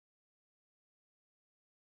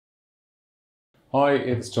Hi,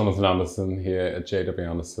 it's Jonathan Anderson here at JW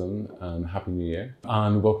Anderson, and Happy New Year.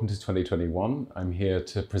 And welcome to 2021. I'm here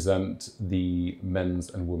to present the men's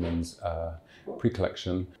and women's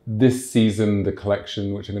pre-collection. This season, the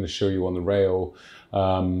collection, which I'm going to show you on the rail,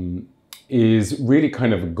 is really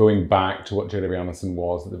kind of going back to what JW Anderson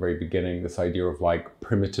was at the very beginning, this idea of like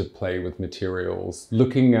primitive play with materials,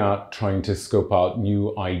 looking at trying to scope out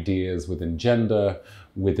new ideas within gender,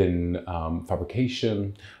 within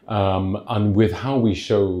fabrication, and with how we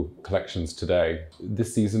show collections today.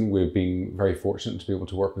 This season, we've been very fortunate to be able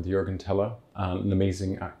to work with Jürgen Teller, and an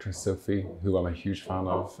amazing actress, Sophie, who I'm a huge fan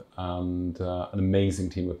of, and an amazing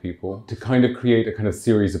team of people, to kind of create a kind of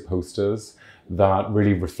series of posters that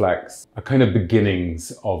really reflects a kind of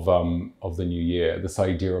beginnings of the new year. This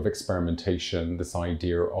idea of experimentation, this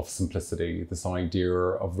idea of simplicity, this idea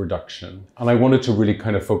of reduction. And I wanted to really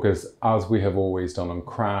kind of focus, as we have always done, on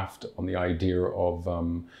craft, on the idea of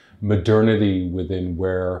modernity within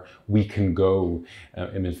where we can go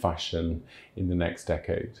in fashion in the next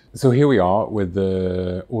decade. So here we are with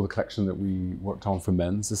all the collection that we worked on for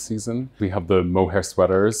men's this season. We have the mohair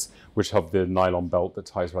sweaters, which have the nylon belt that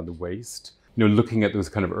ties around the waist. You know, looking at those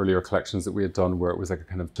kind of earlier collections that we had done where it was like a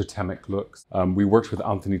kind of totemic look. We worked with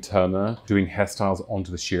Anthony Turner doing hairstyles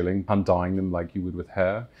onto the shearling, hand dyeing them like you would with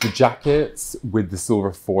hair. The jackets with the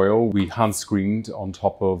silver foil, we hand screened on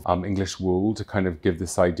top of English wool to kind of give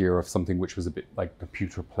this idea of something which was a bit like a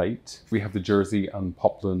pewter plate. We have the jersey and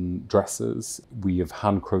poplin dresses. We have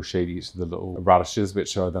hand crocheted each of the little radishes,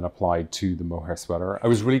 which are then applied to the mohair sweater. I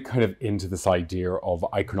was really kind of into this idea of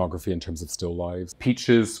iconography in terms of still lives.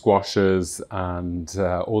 Peaches, squashes, and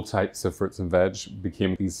all types of fruits and veg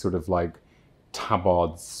became these sort of like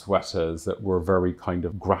tabard sweaters that were very kind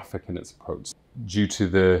of graphic in its approach. Due to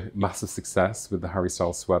the massive success with the Harry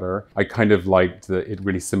Styles sweater, I kind of liked that it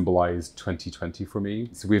really symbolized 2020 for me.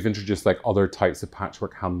 So we've introduced like other types of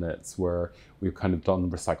patchwork hand knits where we've kind of done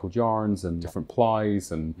recycled yarns and different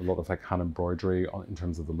plies and a lot of like hand embroidery in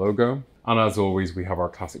terms of the logo. And as always, we have our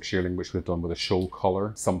classic shearling, which we've done with a shoal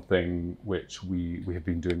collar, something which we have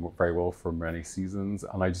been doing very well for many seasons.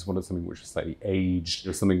 And I just wanted something which was slightly aged,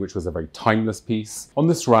 or something which was a very timeless piece. On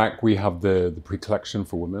this rack, we have the pre-collection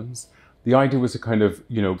for women's. The idea was to kind of,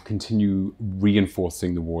 you know, continue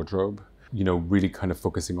reinforcing the wardrobe, you know, really kind of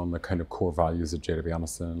focusing on the kind of core values of JW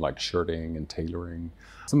Anderson, like shirting and tailoring.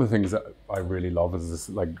 Some of the things that I really love is this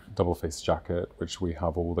like double-faced jacket, which we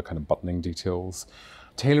have all the kind of buttoning details.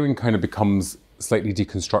 Tailoring kind of becomes slightly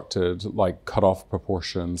deconstructed, like cut-off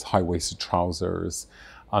proportions, high-waisted trousers,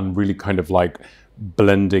 and really kind of like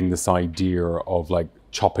blending this idea of like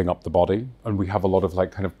chopping up the body. And we have a lot of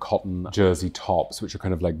like kind of cotton jersey tops, which are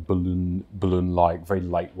kind of like balloon-like, very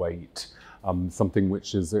lightweight. Something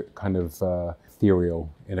which is a kind of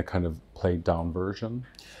ethereal in a kind of played down version.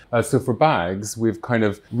 So for bags, we've kind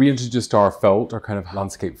of reintroduced our felt, our kind of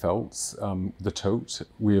landscape felts, the tote.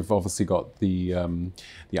 We've obviously got the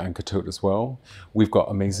anchor tote as well. We've got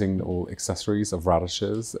amazing little accessories of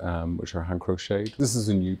radishes, which are hand crocheted. This is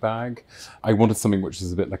a new bag. I wanted something which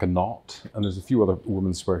is a bit like a knot, and there's a few other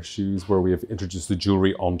women's wear shoes where we have introduced the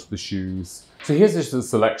jewelry onto the shoes. So here's just a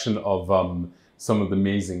selection of some of the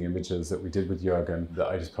amazing images that we did with Jürgen that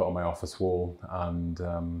I just put on my office wall, and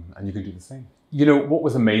you can do the same. You know, what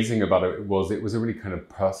was amazing about it was a really kind of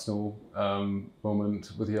personal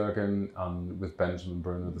moment with Jürgen and with Benjamin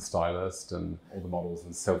Brunner, the stylist, and all the models,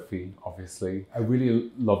 and Sophie, obviously. I really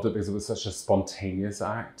loved it because it was such a spontaneous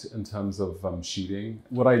act in terms of shooting.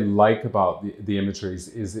 What I like about the imageries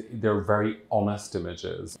is they're very honest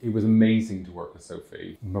images. It was amazing to work with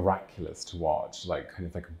Sophie. Miraculous to watch, like kind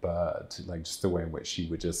of like a bird, like just the way in which she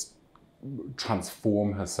would just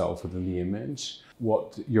transform herself within the image.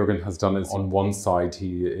 What Jürgen has done is on one side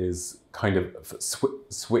he is kind of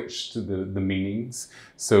switched the meanings.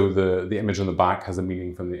 So the image on the back has a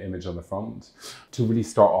meaning from the image on the front. To really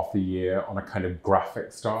start off the year on a kind of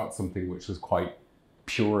graphic start, something which was quite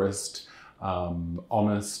purist,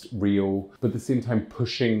 honest, real, but at the same time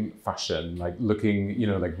pushing fashion, like looking, you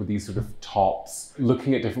know, like with these sort of tops,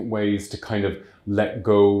 looking at different ways to kind of let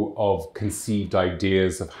go of conceived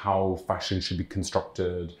ideas of how fashion should be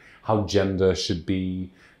constructed, how gender should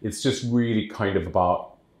be. It's just really kind of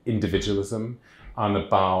about individualism and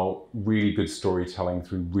about really good storytelling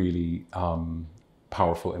through really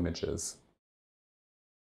powerful images.